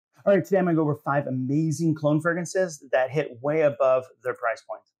All right, today I'm gonna go over 5 amazing cologne fragrances that hit way above their price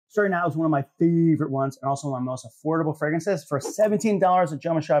points. Starting out is one of my favorite ones and also one of my most affordable fragrances. For $17 at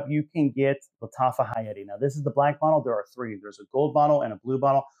Joma Shop, you can get Lattafa Hayati. Now, this is the black bottle. There are 3. There's a gold bottle and a blue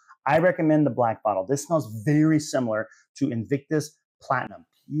bottle. I recommend the black bottle. This smells very similar to Invictus Platinum.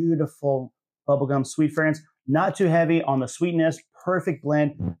 Beautiful bubblegum sweet fragrance. Not too heavy on the sweetness. Perfect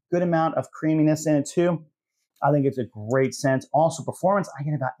blend. Good amount of creaminess in it too. I think it's a great scent. Also, performance, I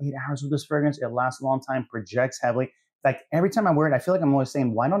get about 8 hours with this fragrance. It lasts a long time, projects heavily. In fact, every time I wear it, I feel like I'm always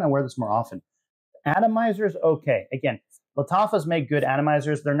saying, why don't I wear this more often? Atomizers, okay. Again, Lattafas make good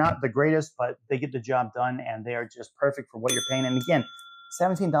atomizers. They're not the greatest, but they get the job done, and they are just perfect for what you're paying. And again,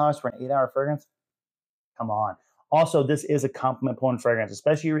 $17 for an 8-hour fragrance? Come on. Also, this is a compliment pulling fragrance,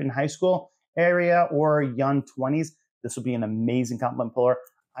 especially if you're in high school area or young 20s. This would be an amazing compliment puller.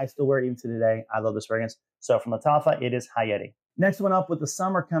 I still wear it even to today. I love this fragrance. So from Lattafa, it is Hayati. Next one up with the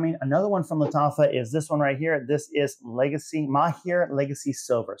summer coming, another one from Lattafa is this one right here. This is Legacy Mahir Legacy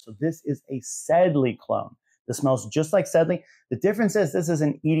Silver. So this is a Sedley clone. This smells just like Sedley. The difference is this is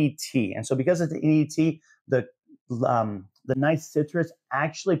an EDT. And so because it's an EDT, the nice citrus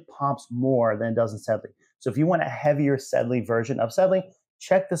actually pops more than it does in Sedley. So if you want a heavier Sedley version of Sedley,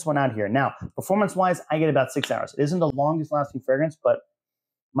 check this one out here. Now, performance-wise, I get about 6 hours. It isn't the longest lasting fragrance, but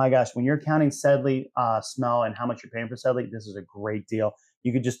my gosh, when you're counting Sedley smell and how much you're paying for Sedley, this is a great deal.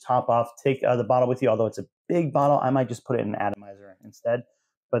 You could just top off, take the bottle with you, although it's a big bottle. I might just put it in an atomizer instead.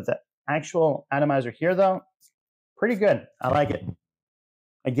 But the actual atomizer here, though, pretty good. I like it.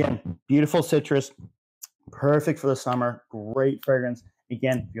 Again, beautiful citrus, perfect for the summer, great fragrance.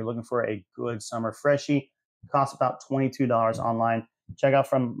 Again, if you're looking for a good summer freshie, it costs about $22 online. Check out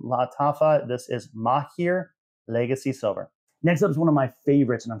from Lattafa. This is Mahir Legacy Silver. Next up is one of my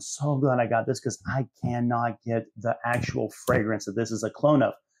favorites, and I'm so glad I got this because I cannot get the actual fragrance that this is a clone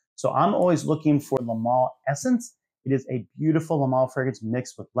of. So I'm always looking for Le Male Essence. It is a beautiful Le Male fragrance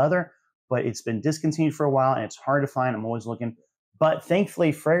mixed with leather, but it's been discontinued for a while, and it's hard to find. I'm always looking. But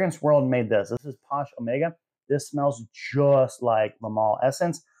thankfully, Fragrance World made this. This is Posh Omega. This smells just like Le Male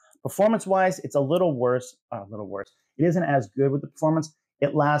Essence. Performance-wise, it's a little worse. It isn't as good with the performance.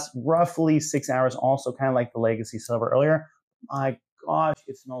 It lasts roughly 6 hours, also kind of like the Legacy Silver earlier. My gosh,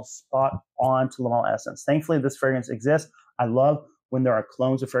 it smells spot on to Le Male Essence. Thankfully, this fragrance exists. I love when there are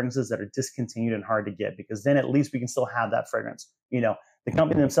clones of fragrances that are discontinued and hard to get, because then at least we can still have that fragrance. You know, the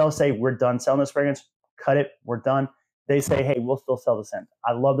company themselves say, we're done selling this fragrance, cut it, we're done. They say, hey, we'll still sell the scent.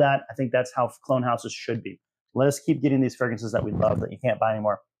 I love that. I think that's how clone houses should be. Let us keep getting these fragrances that we love that you can't buy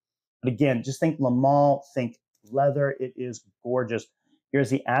anymore. But again, just think Le Male, think leather. It is gorgeous. Here's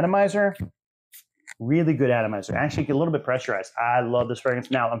the atomizer. Really good atomizer. Actually, get a little bit pressurized. I love this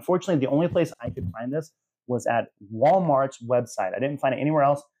fragrance. Now, unfortunately, the only place I could find this was at Walmart's website. I didn't find it anywhere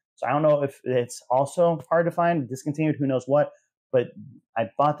else. So I don't know if it's also hard to find, discontinued, who knows what. But I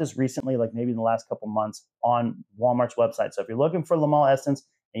bought this recently, like maybe in the last couple months on Walmart's website. So if you're looking for Le Male Essence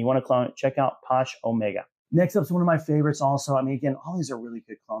and you want to clone it, check out Posh Omega. Next up is one of my favorites also. I mean, again, all these are really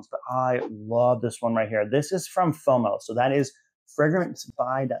good clones, but I love this one right here. This is from FOMO. So that is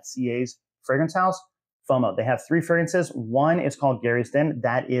fragrancebuy.ca's fragrance house. FOMO. They have 3 fragrances. One is called Gary's Den.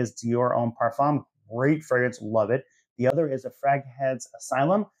 That is Dior Homme Parfum. Great fragrance. Love it. The other is a Fragheads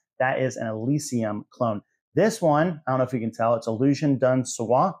Asylum. That is an Elysium clone. This one, I don't know if you can tell, it's Illusion D'un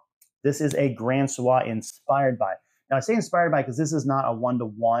Soir. This is a Grand Soir inspired by. Now, I say inspired by because this is not a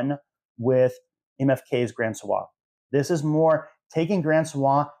one-to-one with MFK's Grand Soir. This is more taking Grand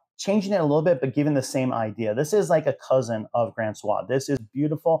Soir, changing it a little bit, but giving the same idea. This is like a cousin of Grand Soir. This is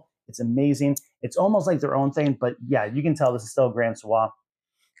beautiful. It's amazing. It's almost like their own thing, but yeah, you can tell this is still Grand Soir.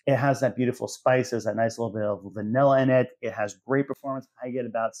 It has that beautiful spices, that nice little bit of vanilla in it. It has great performance. I get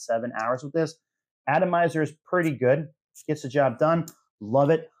about 7 hours with this. Atomizer is pretty good. Gets the job done. Love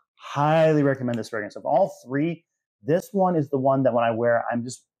it. Highly recommend this fragrance. Of all 3, this one is the one that when I wear, I'm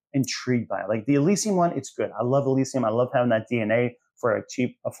just intrigued by it. Like the Elysium one, it's good. I love Elysium. I love having that DNA for a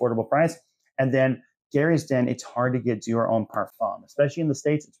cheap, affordable price. And then Gary's Den, it's hard to get Dior Homme Parfum, especially in the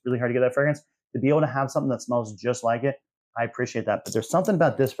States. It's really hard to get that fragrance. To be able to have something that smells just like it, I appreciate that. But there's something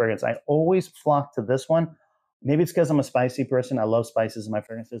about this fragrance. I always flock to this one. Maybe it's because I'm a spicy person. I love spices in my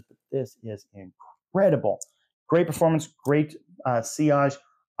fragrances, but this is incredible. Great performance, great sillage.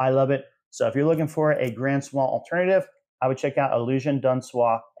 I love it. So if you're looking for a Grand Soir alternative, I would check out Illusion D'un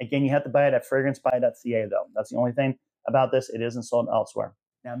Soir. Again, you have to buy it at fragrancebuy.ca though. That's the only thing about this. It isn't sold elsewhere.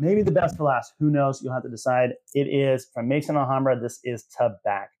 Now, maybe the best for last. Who knows? You'll have to decide. It is from Maison Alhambra. This is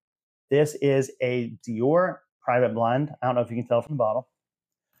Tabac. This is a Dior private blend. I don't know if you can tell from the bottle.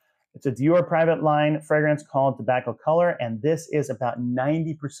 It's a Dior private line fragrance called Tobacco Color, and this is about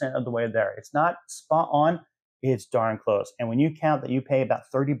 90% of the way there. It's not spot on, it's darn close. And when you count that you pay about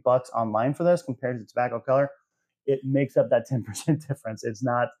 30 bucks online for this compared to Tobacco Color, it makes up that 10% difference. It's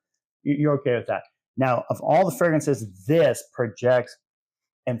not, you're okay with that. Now, of all the fragrances, this projects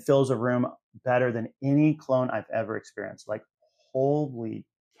and fills a room better than any cologne I've ever experienced. Like, holy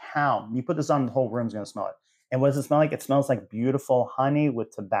cow. You put this on, the whole room's gonna smell it. And what does it smell like? It smells like beautiful honey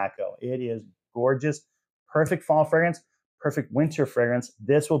with tobacco. It is gorgeous. Perfect fall fragrance, perfect winter fragrance.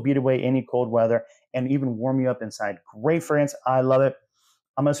 This will beat away any cold weather and even warm you up inside. Great fragrance. I love it.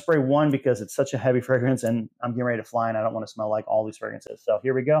 I'm gonna spray one because it's such a heavy fragrance and I'm getting ready to fly and I don't want to smell like all these fragrances. So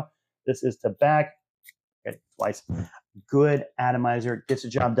here we go. This is tobacco. Okay, twice. Good atomizer, gets the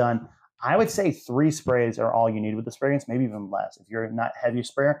job done. I would say 3 sprays are all you need with this fragrance, maybe even less. If you're not heavy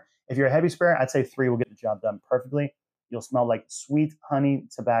sprayer, if you're a heavy sprayer, I'd say 3 will get the job done perfectly. You'll smell like sweet honey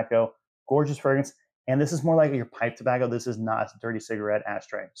tobacco, gorgeous fragrance. And this is more like your pipe tobacco. This is not a dirty cigarette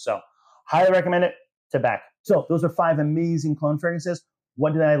ashtray. So highly recommend it. Tobacco. So those are 5 amazing cologne fragrances.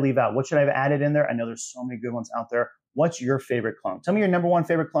 What did I leave out? What should I have added in there? I know there's so many good ones out there. What's your favorite cologne? Tell me your number 1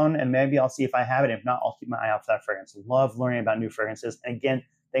 favorite cologne, and maybe I'll see if I have it. If not, I'll keep my eye out for that fragrance. Love learning about new fragrances. And again,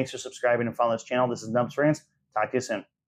 thanks for subscribing and following this channel. This is Nubs Fragrance. Talk to you soon.